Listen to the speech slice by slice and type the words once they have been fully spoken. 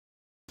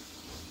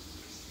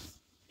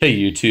Hey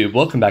YouTube,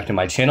 welcome back to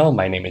my channel.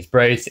 My name is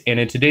Bryce,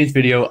 and in today's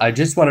video, I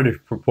just wanted to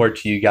report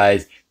to you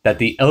guys that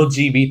the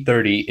LG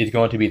V30 is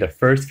going to be the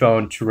first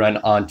phone to run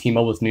on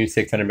T-Mobile's new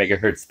 600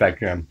 megahertz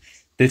spectrum.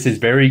 This is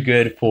very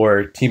good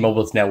for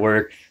T-Mobile's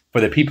network, for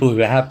the people who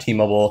have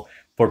T-Mobile,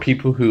 for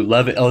people who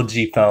love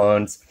LG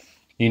phones,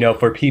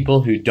 for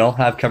people who don't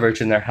have coverage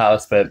in their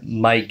house but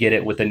might get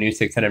it with the new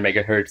 600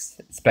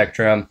 megahertz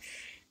spectrum.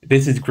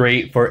 This is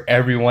great for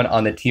everyone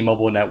on the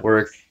T-Mobile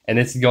network, and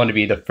this is going to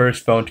be the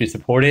first phone to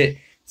support it.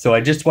 So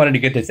I just wanted to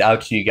get this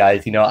out to you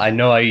guys. I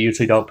know I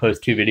usually don't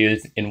post 2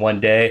 videos in one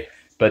day,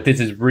 but this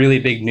is really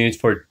big news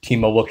for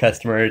T-Mobile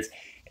customers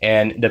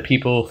and the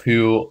people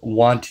who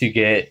want to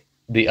get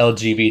the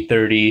LG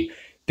V30.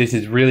 This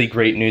is really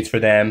great news for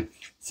them.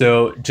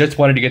 So just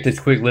wanted to get this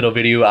quick little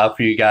video out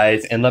for you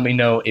guys, and let me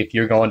know if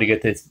you're going to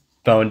get this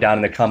phone down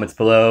in the comments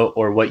below,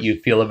 or what you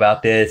feel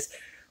about this,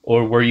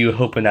 or were you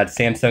hoping that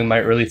Samsung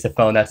might release a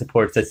phone that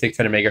supports the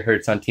 600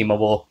 megahertz on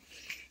T-Mobile?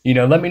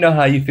 Let me know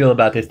how you feel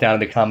about this down in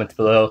the comments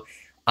below.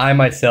 I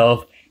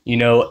myself,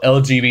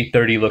 LG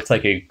V30 looks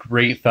like a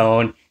great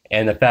phone,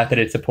 and the fact that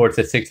it supports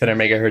the 600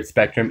 megahertz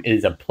spectrum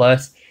is a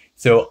plus.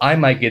 So I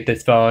might get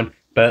this phone,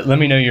 but let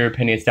me know your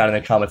opinions down in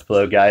the comments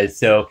below, guys.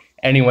 So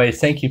anyways,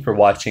 thank you for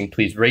watching.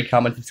 Please rate,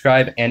 comment,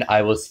 subscribe, and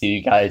I will see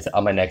you guys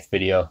on my next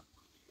video.